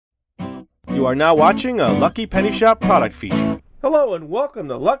You are now watching a Lucky Penny Shop product feature. Hello and welcome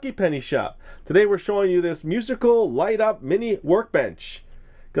to Lucky Penny Shop. Today we're showing you this musical light up mini workbench.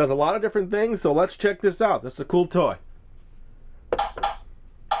 It does a lot of different things, so let's check this out. This is a cool toy.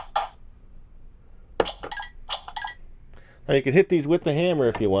 Now you can hit these with the hammer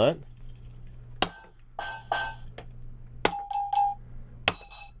if you want.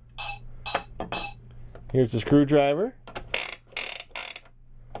 Here's the screwdriver.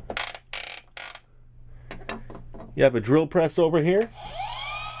 You have a drill press over here.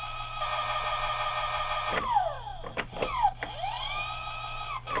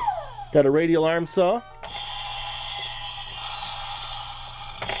 Got a radial arm saw.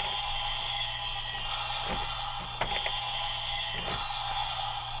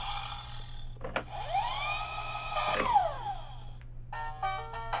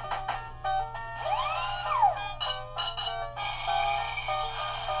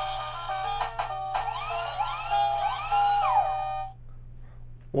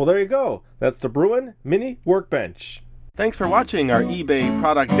 Well, there you go. That's the Bruin Mini Workbench. Thanks for watching our eBay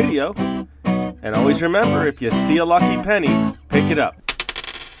product video. And always remember, if you see a lucky penny, pick it up.